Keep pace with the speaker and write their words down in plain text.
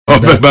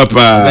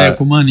papa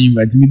come on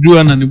invite me do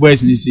and the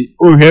boys ni say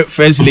oh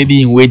first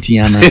lady in waiting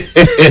ana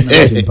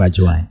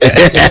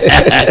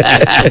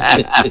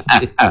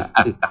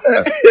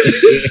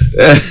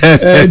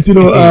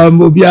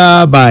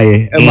obia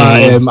by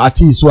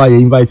artist who I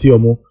invite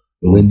you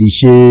when they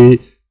share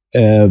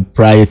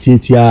priority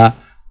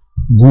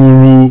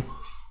guru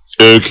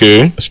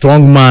okay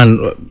strong man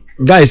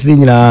guys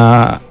living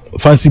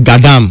fancy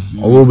gadam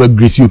over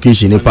gracie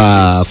occasion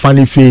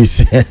funny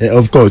face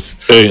of course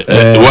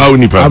wow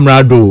nipa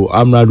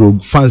amrado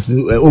fancy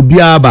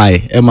obia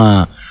by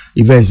Emma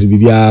events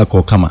bibia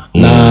ko kama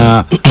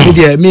na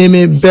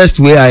me best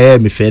way I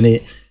am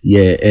fene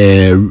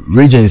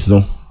regions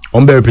no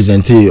on be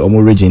represented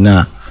omo region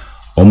na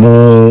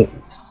omo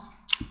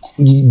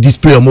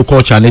display omo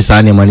culture ne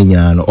sa ne mani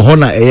nyina no ho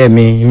na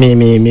me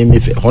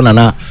ho na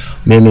na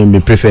me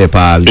prefer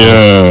pa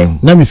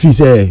na me feel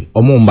say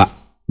omo mba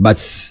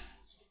but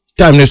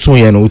time ne so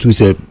ye no to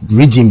say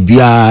region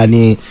bia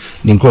ni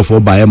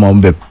crowd ba e ma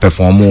be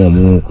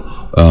perform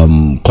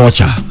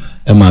culture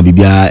e ma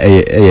bibia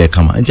e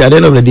kama nti at the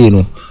end of the day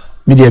no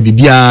media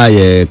bibia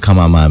ye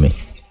kama mame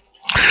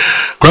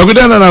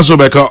Kwagudana na so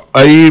beka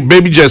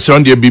baby just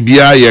on the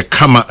bibia ye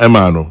kama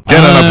ema no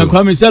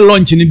kwa me say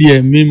launch ni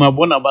de me ma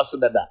bona baso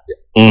dada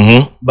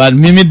but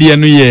me de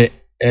no ye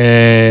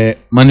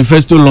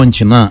manifesto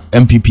launch na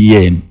NPP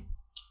ye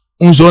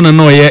unso na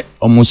no ye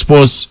omo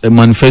sports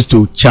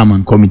manifesto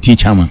chairman committee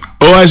chairman.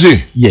 Oh I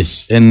see.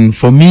 Yes, and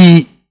for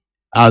me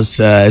as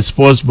a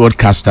sports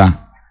broadcaster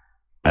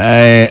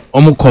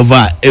omo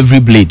cover every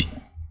blade.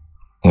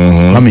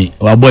 Mami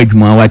wa boy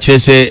duma wa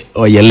chese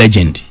or ye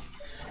legend.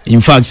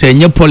 In fact say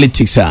nye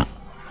politics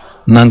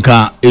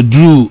nanka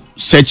edru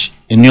search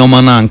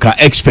enyoma nanka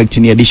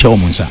expecting ye disha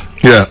omonsa.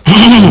 Yeah.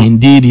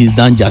 Indeed he's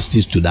done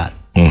justice to that.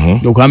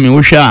 Look I mean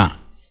usha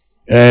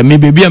me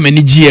baby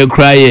ameni GA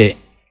cry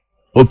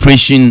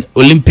Operation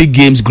Olympic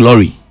Games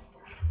Glory.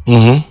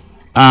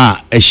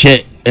 A share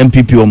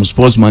NPP on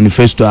Sports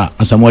Manifesto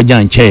Asamoah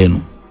Gyan chair no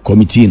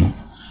committee no.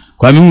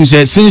 Kwa me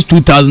say since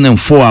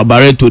 2004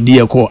 Barreto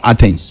dey call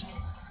Athens.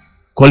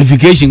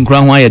 Qualification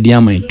crown why dey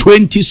am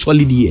 20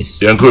 solid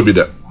years. Yeah, could be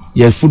that.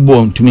 Yes,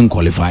 football to mean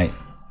qualify.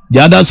 The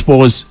other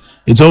sports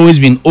it's always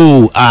been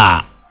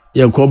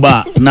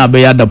Yakoba na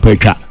be ya da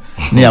peka.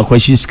 Na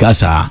yakwashi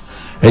skasa.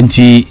 And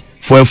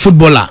for a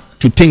footballer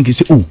to think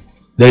is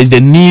there is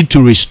the need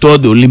to restore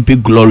the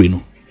Olympic glory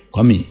no.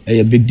 Come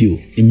a big deal.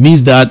 It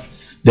means that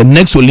the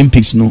next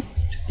Olympics no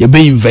you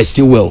be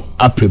investing well,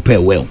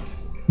 prepare well.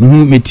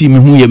 Me team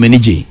who you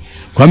manage.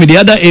 Come the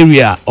other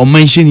area or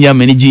mention here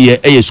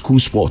manage school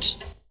sports.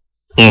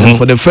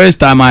 For the first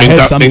time I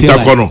heard something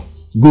like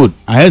good.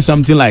 I heard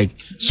something like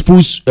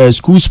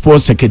school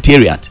sports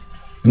secretariat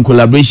in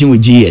collaboration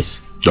with GS.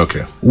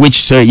 Okay.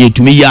 Which say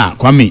to me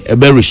Kwame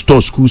ebe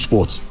restore school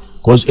sports.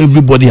 Because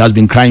everybody has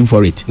been crying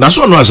for it. That's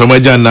what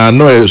Asamoah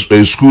no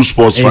a school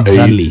sports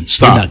exactly.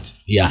 Start.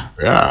 Yeah.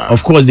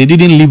 Of course, they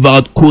didn't leave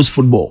out coast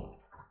football.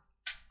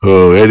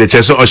 Oh, they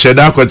just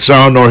Osheda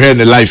Kwetran or here in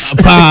the life.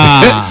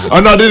 Oh,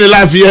 not in the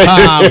life yet.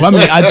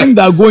 I think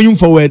that going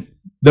forward,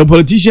 the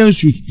politicians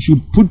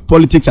should put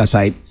politics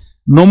aside.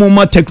 No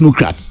more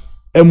technocrats.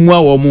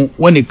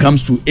 When it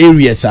comes to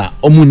areas, yeah.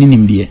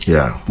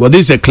 Well,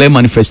 this is a clear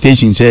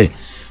manifestation. Say,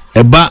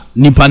 eba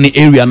nipani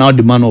area now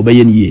demand obey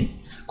ye.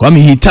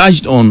 He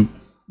touched on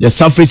the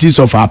surfaces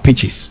of our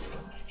pitches,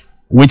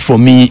 which for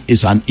me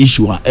is an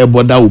issue. And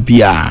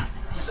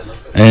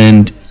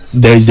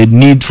there is the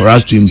need for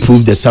us to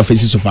improve the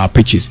surfaces of our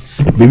pitches.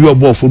 Maybe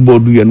about football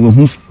do and we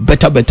move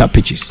better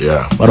pitches.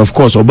 Yeah. But of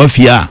course,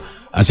 Obafia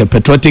as a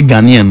patriotic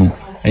Ghanaian,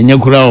 and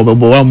Yakura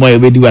Obawa more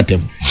ready with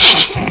him.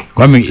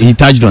 He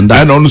touched on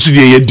that. And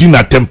honestly, you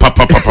dinner temper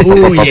papa.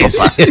 Oh yes.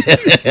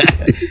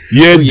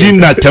 You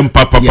dinner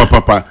temper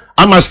papa.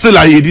 I'm still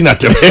a dinner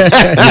temper.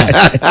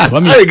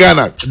 Hey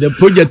Ghana. The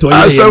project on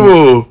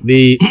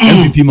the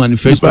NPP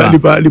manifesto.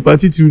 The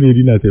party too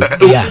dinner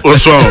temper. Yeah.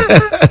 What's wrong?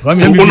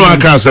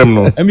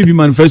 NPP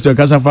manifesto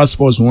Kasafa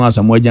sports one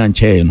Asamoah Gyan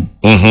chair no.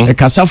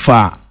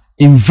 Kasafa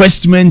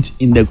investment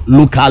in the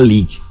local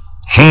league.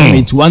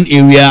 It's one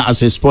area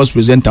as a sports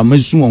presenter.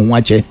 Mesu on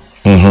wache.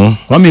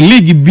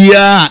 League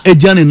bia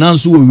ejan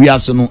enanso we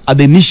no at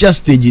the initial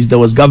stages there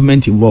was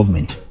government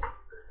involvement.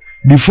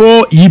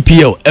 Before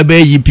EPL,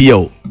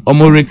 EPL,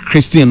 Omore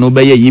Christian no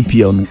be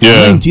EPL no.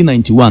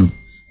 1991,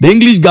 the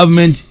English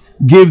government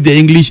gave the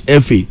English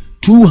FA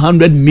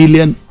 200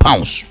 million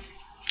pounds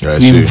to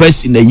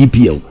invest in the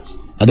EPL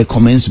at the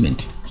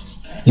commencement.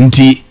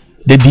 Until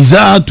the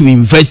desire to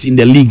invest in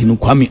the league no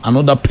kwame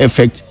another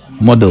perfect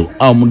model.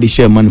 Our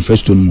share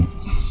manifesto no.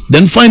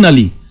 Then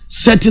finally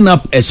setting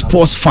up a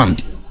sports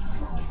fund.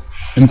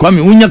 And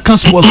Kwame, when you can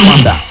sports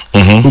fund that,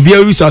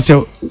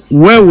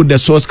 where would the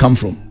source come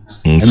from?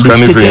 And they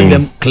stated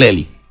them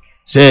clearly.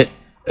 Say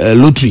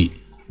lottery,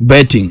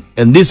 betting,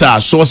 and these are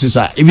sources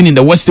even in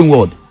the Western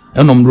world.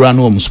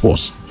 And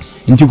sports.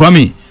 Into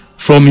Kwame,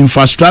 from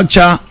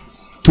infrastructure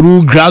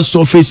through grass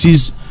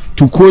surfaces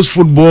to coast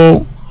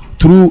football,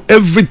 through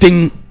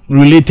everything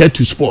related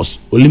to sports,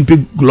 Olympic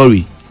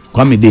glory.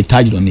 Kwame, they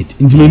touched on it.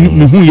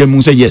 Me who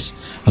you say yes.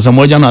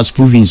 Asamoah has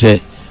proven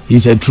say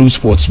he's a true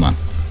sportsman.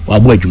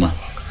 Baby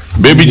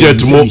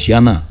jet mo.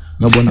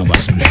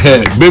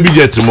 Baby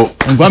jet mo.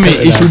 And Kwame,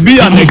 it should be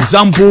an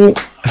example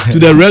to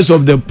the rest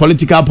of the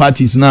political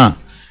parties now.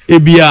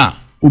 Ebia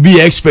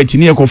ubi expert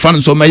ni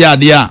ekofan so meya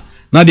dia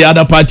na the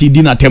other party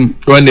din atem.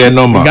 When they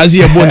normal. Because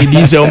he born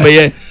din say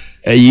omeye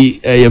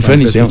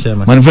friend is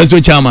manifesto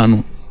chairman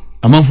no.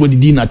 Amanfo di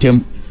din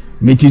atem.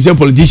 Me ti say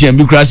politician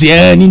be crazy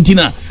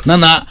nintina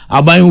na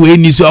aban we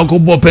ni so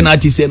akobo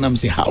penalty say nam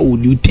say how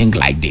would you think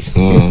like this?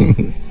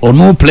 Or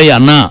no player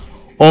now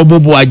or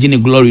bobo agini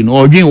glory no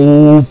or dream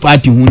o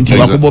party hunti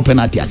akobo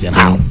penalty as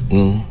how.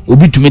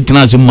 Obi to me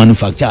tena say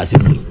manufacture as.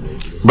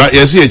 But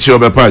you see a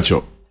chobe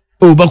pacho.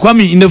 Oh, but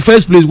Kwame, in the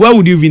first place, why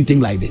would you even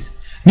think like this?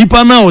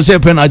 Nipa na o say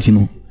penalty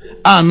no.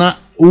 Na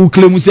o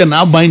claim say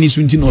na ban ni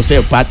sunti no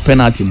say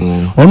penalty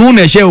no. Ono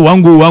na share one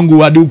go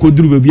ade ko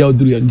duru baby a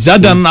duru.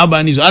 Zadan na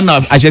ban ni so na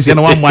ahye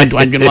na 1 month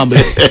adwen man be.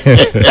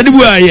 Ade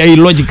bu a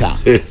logical.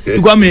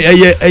 Kwame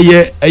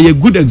a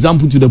good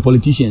example to the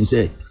politicians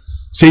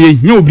say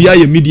ye obi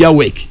a media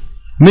work.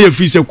 Na ye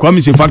free say Kwame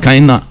say fa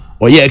kan na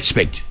or ye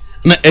expect.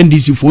 Na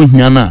NDC for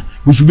hia na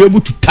we should be able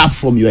to tap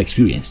from your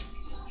experience.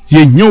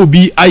 Ye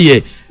obi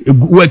aye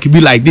work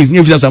be like this.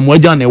 If there's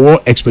Asamoah and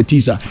a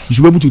expertise, you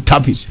should be able to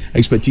tap his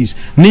expertise.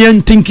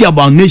 Nian thinking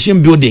about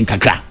nation building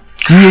kakra.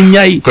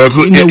 Ye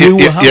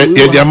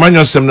the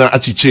manual seminar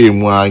achiche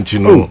mu anti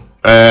no.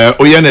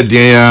 Oyane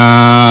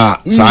dia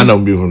sa na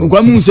mbi hunu.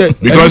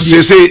 Because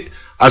they say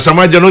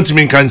Asamoah no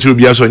timi kan che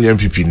obi aso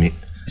NPP ni.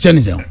 Say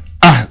na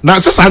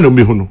sa na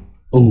mbi hunu.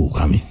 Oh,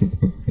 Kwame.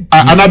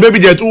 Ana baby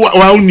jet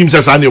wa unim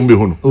sa na mbi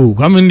hunu. Oh,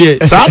 Kwame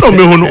ndi. Sa na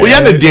mbi hunu.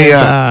 Oyane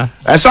dia.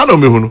 Sa na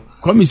mbi hunu.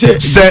 Kwame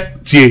say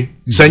tie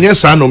sanye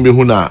sa no me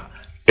hu na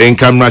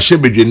enkamra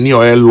shebedwe ni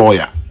o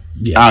lawyer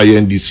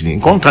NDC ni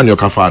kon kan yo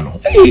kafa no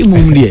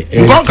mum die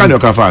kon kan yo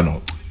kafa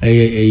no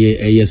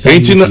say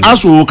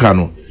aso ka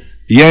no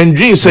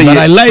yendwin say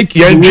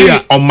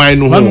yendwin on my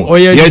no ho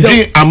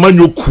yendwin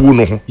amanyo ku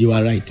no ho. You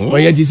are right.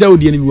 Oye ti say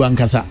odi ni bi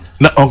wankasa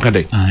na onka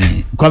dai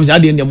kwam say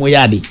ade ndem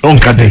yade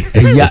onka dai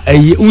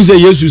unse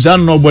Jesus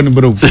an no boni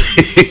bro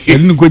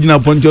edin ko jina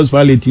Pontius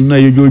Pilate na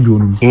yejojo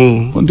no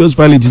Pontius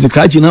Pilate say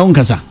ka chi na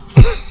onkasa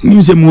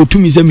nim se mo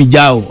tumi se mi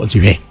jao o ti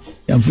hwe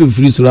ya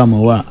free sura ma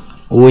wa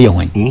o ye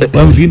hwan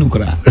wan fi no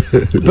kra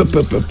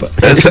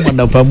ma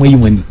da pa mo yi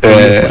mani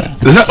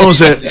on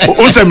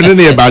say me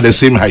ne about the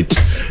same height.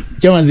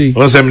 Chamanzi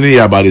on say me ne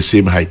about the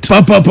same height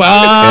pa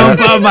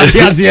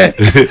Matias ye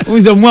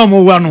unse mo am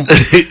wa no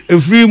e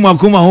free mo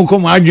akoma ho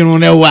koma adwenu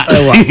na wa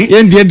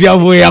ye ndie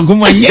afo ya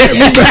akoma nye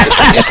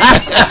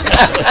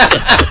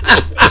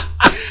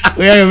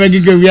we are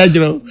making a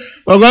viajero.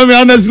 But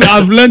honestly,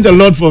 I've learned a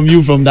lot from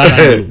you from that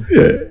angle.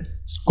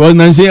 Because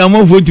now say I'm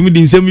not voting me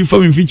the same for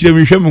me feature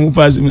me show me who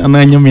pass and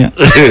I am here.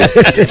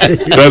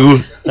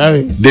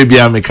 They be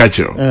a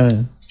catcher.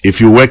 If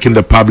you work in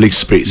the public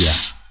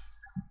space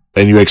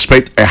and you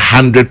expect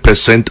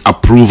 100%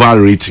 approval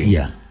rating,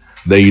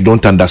 then you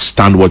don't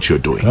understand what you're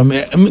doing.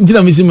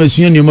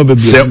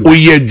 Say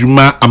oye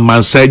juma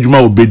amansa juma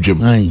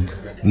obedwem.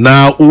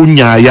 Na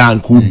unya ya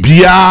nku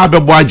bia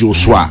bebo ajo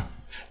so a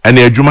and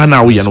adwuma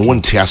na wo ye no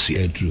wonte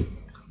ase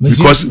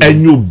because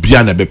enyo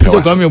bia na bepe wa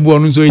so come ebo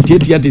no so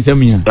etieti ate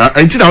semia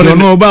enti na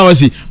no ba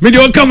wasi me de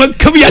o kam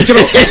ya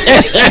chiro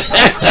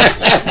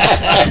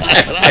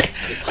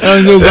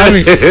no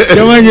come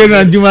jamanye na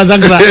adwuma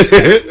sakra.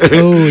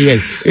 Oh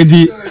yes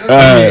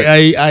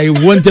I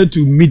wanted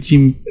to meet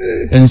him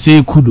and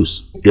say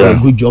kudos for a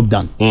good job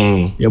done.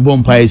 Your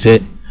bompai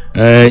say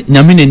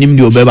nyame nanim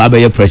de obeba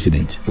abaye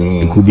president.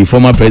 It could be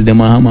former President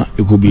Mahama,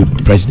 it could be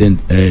president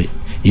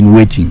in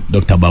waiting,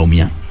 Dr.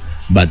 Bawumia.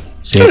 But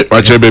say,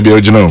 watch your baby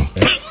original.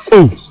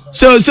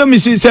 So me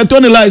see, say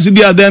Tony lies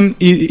there, then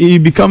he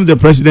becomes the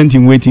president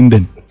in waiting.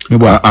 Then,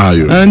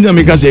 and then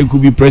because it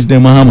could be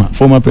President Mahama,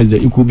 former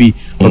president, it could be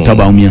Dr.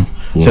 Bawumia.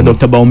 So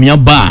Dr.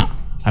 Bawumia bar.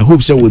 I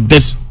hope so with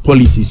this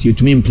policies you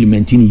to me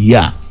implementing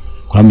here.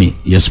 Kwame,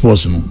 yes,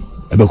 possible.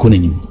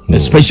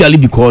 Especially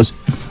because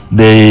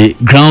the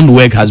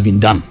groundwork has been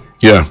done.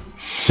 Yeah.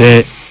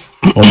 Say,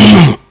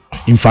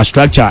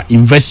 infrastructure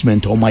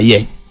investment on my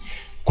year.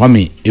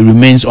 Kwame, it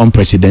remains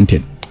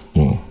unprecedented.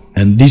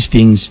 And these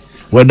things,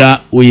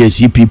 whether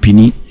OECPP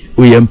ni,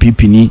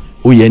 OEMPP ni,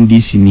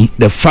 OENDC ni,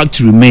 the fact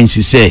remains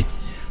is say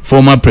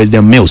former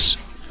President Mills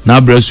now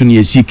Bresson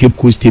YC Cape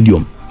Coast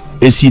Stadium,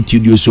 AC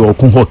Studio so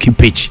Okun hockey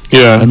pitch.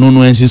 Yeah. And no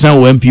NCC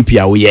OMPP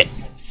awoye.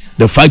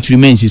 The fact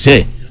remains is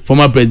say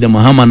former President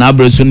Mahama now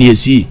Bresson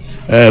YC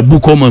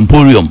Bukom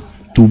Emporium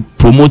to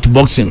promote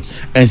boxing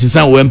and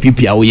NCC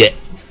OMPP awoye.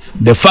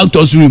 The fact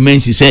also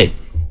remains is say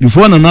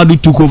before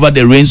Nanadu took over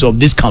the reins of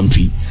this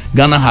country,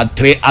 Ghana had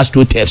 3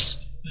 astroturfs.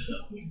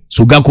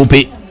 So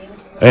Gakope,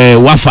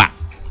 Wafa,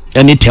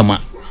 and Tema.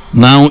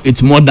 Now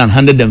it's more than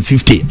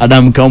 150.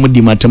 Adam Kaumu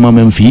di Matema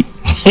Memfi.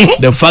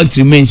 The fact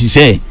remains, he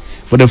said,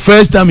 for the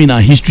first time in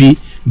our history,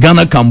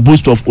 Ghana can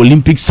boast of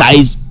Olympic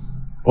size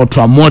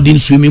ultra modern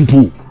swimming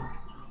pool.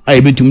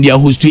 I bet to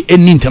host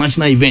any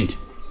international event.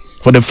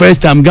 for the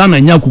first time Ghana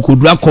nya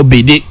kukodura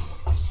kobede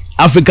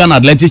African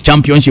Athletics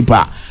Championship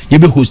you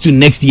be host to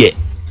next year.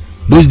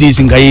 Those days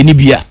in Gyan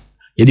bia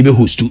you be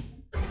host to.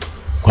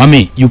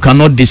 Kwame, you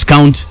cannot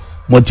discount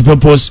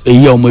multipurpose a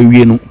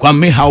year no.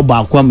 Kwame how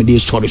ba Kwame dey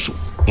sorry so.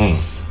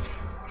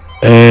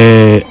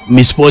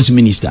 Me sports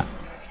minister.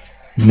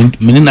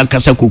 Menina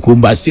kasa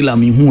kokomba still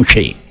am hu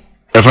hwe.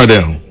 Efa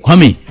dem.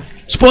 Kwame,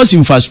 sports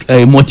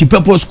infrastructure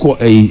multipurpose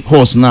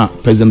horse na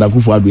President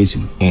Akufo-Addo esi.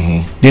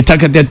 They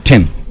targeted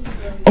 10.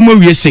 Omo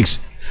we 6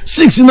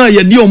 na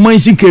ye dey oman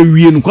sika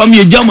wie no Kwame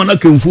ye jama na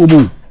kemfo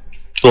bo.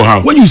 So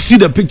how? When you see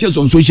the pictures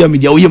on social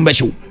media, we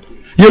mbesho.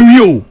 Ye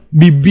wie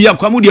bibia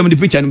Kwame dey the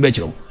picture no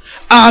becho.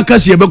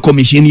 Akase ye be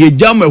commission ye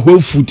jama whole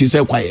foot say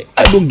kwaye.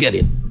 I don't get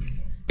it.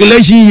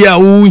 Election year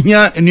wo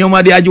hia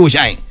enioma de ajo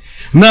shine.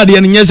 Na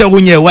de ne nyese wo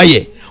nye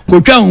waye.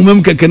 Kotwa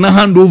homem keke na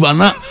handover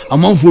na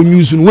amanfo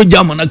news no we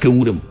jama na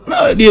kanwurem.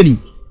 Na de ni.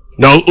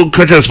 Now,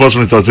 Keke sports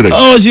minister today.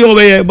 Oh, see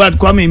over but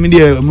Kwame me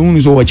dey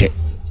me so watch.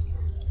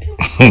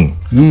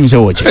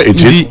 So watch.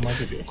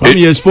 Kwame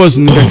ye sports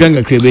no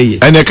ganga krebe ye.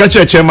 And the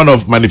catcher chairman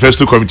of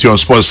Manifesto committee on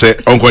sports say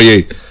Uncle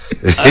Ye.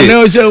 I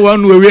know say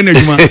one we na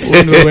juma.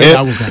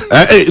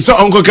 So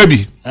Uncle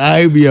Kabi.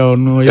 I be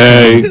no.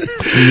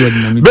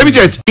 Baby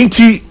Jet,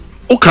 inti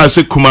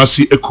okase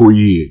Kumasi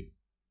ekoyi.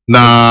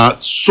 Na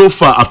so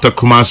far after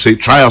Kumasi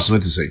trials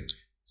not to say.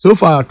 So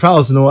far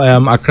trials no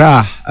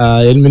Accra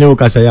mini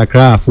okase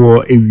Accra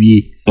for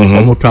ewie.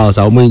 Omo trials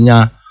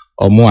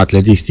omo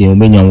athletics team,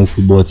 omo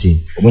football team,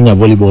 omo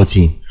volleyball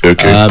team.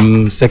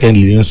 Okay.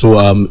 Secondly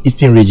so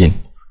Eastern region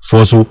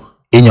for so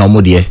enya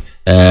omo de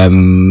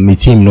me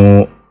team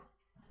no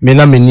me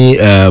na many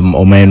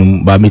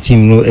omanum but me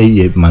team no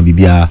ma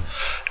bibia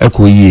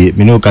ekoyi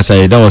me no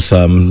kasa that was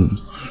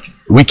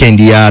weekend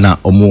here na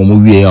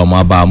omo wie omo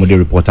aba omo dey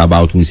report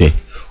about we say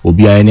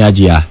obia any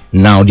agea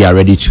now they are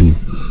ready to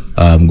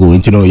go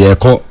into no ye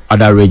call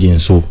other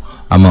regions so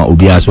ama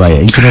obia so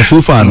aye into no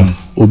so far no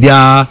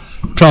obia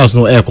trials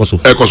no air course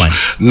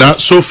now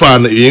so far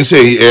you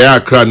say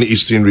Accra in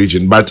Eastern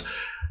region but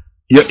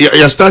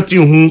you're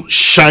starting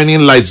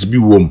shining lights be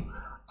warm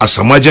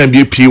Asamoah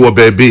be pure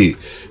baby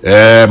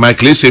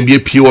Michael be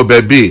pure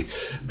baby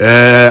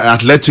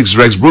athletics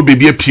Rex bro be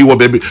pure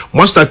baby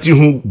one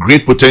starting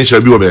great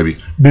potential be baby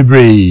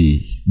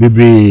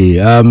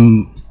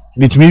bebre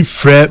between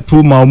Fred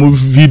pull my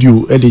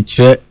video edit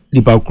check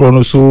the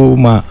background so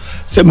ma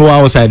say me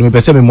outside me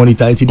person me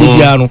monitor it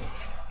dey no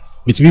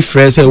between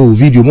Fred say oh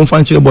video mo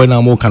fan boy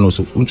na mo can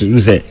also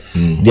say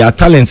their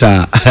talents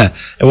are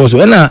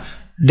also and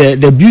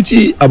the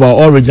beauty about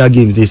all original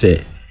games they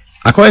say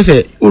I call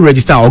say who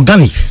register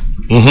organic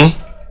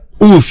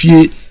who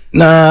fie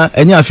na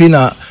enya fie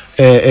na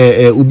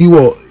obi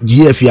wo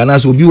GF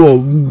anas obi wo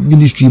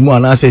ministry mu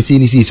anas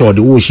CNC so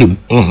the wo shim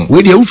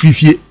we dey who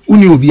fie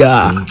uni obi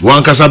a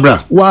one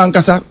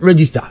kasa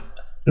register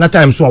na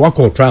time so wa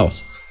call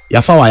trials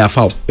ya fa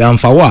ya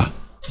mfa wa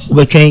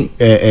obetwen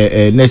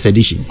next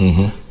edition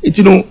it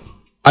you know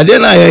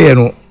adena ye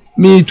no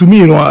me to me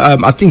you know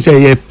I think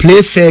say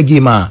play fair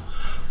game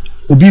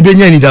obi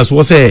benya ni that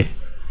so say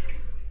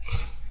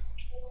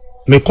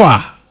me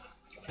kwa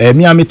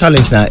me am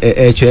talent na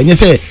chere nye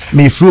say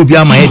me fro obi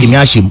ama head me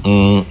ahyem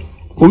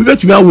obi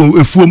betumi awo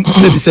efuom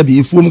sebi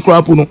efuom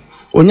krapo no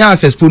onya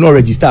access po no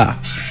register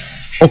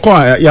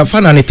okwa ya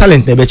fa na ne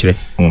talent na be chere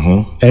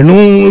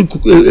enu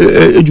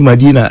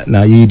ejumadi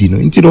na yedi no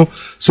nti no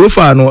so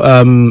far no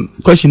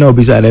question now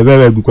be a very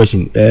very good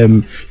question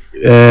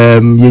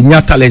ye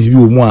nya talent bi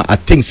wo mu I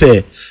think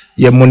say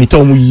ye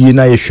monitor mu yi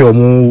na ye hwe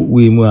mu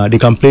we mu they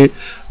can play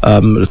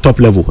top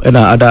level and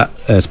other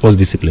sports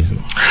disciplines.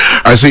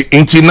 I say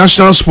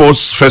International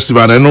Sports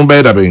Festival and no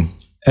better be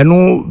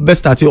best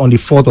started on the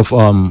 4th of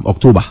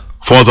October.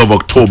 4th of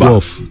October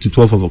 12th to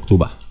 12th of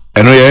October.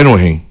 And no yeah no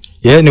hin.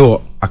 Yeah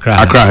no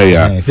Accra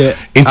here.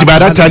 Inti by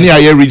that time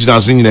here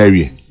regionals in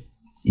area.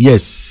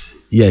 Yes.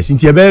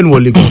 Inti be no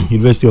Lagos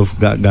University of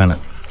Ghana.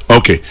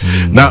 Okay.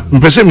 Now me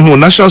person me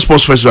National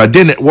Sports Festival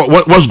then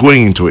what's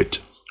going into it?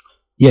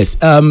 Yes.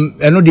 I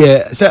know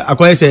the say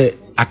Accra say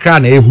Accra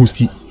na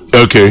host.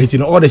 Okay. It's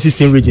in all the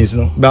 16 regions, you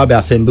know, be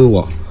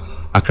assemble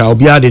Accra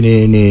obi ade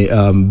ne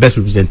best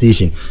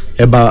representation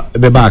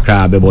eba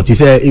Accra be but he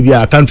say if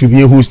you country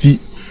be host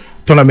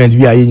tournament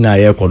be ayi na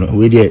ye kono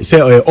we dey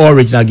say all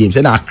regional games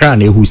and Accra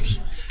na host.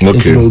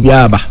 Okay. Obi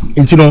aba.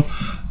 Into no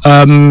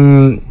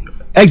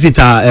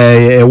Exeter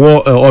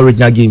all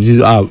regional games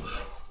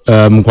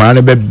kwara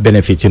ne be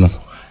benefit no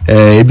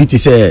ebi ti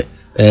say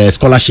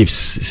scholarships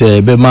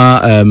say be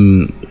ma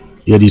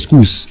the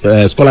schools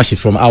scholarship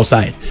from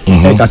outside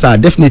because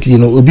definitely you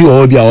know obi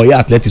or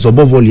athletics or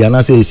volley and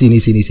I say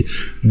see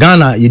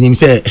Ghana you name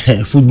say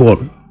football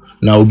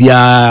now obi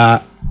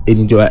and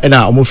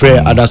I'm afraid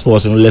other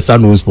sports and lesser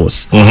known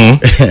sports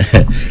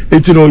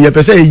it's you know you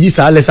per se is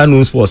lesser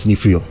known sports ni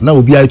free now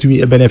obi to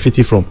be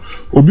benefit from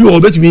obi or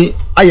bet me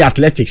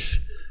athletics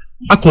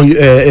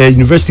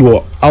university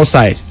or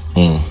outside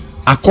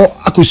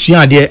ako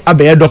sua there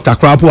abe doctor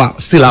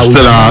krapo still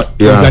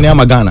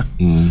Ghana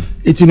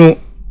it's you know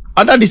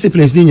other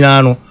disciplines ni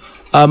nyina no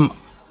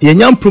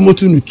Yenyam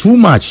promoting too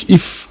much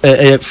if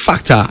a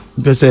factor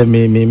say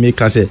me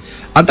can say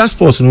at that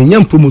sports no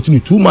yenyam promoting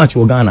too much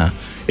for Ghana.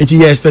 It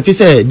is expected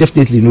say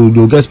definitely no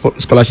they'll get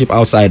scholarship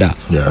outside.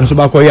 Yeah. So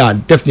back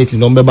definitely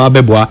no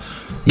beboa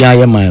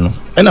yeah man.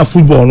 And a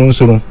football no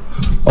so no.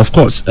 Of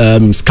course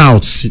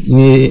scouts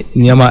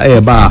ni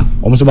ama bar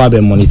almost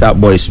ba monitor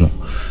boys no.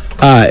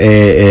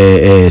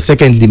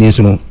 Second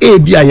dimension no.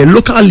 A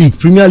local league,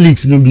 Premier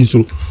Leagues no be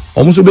so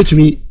almost be to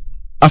me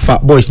afa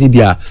boys ni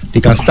bia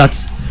they can start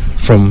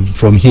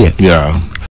from here. Yeah.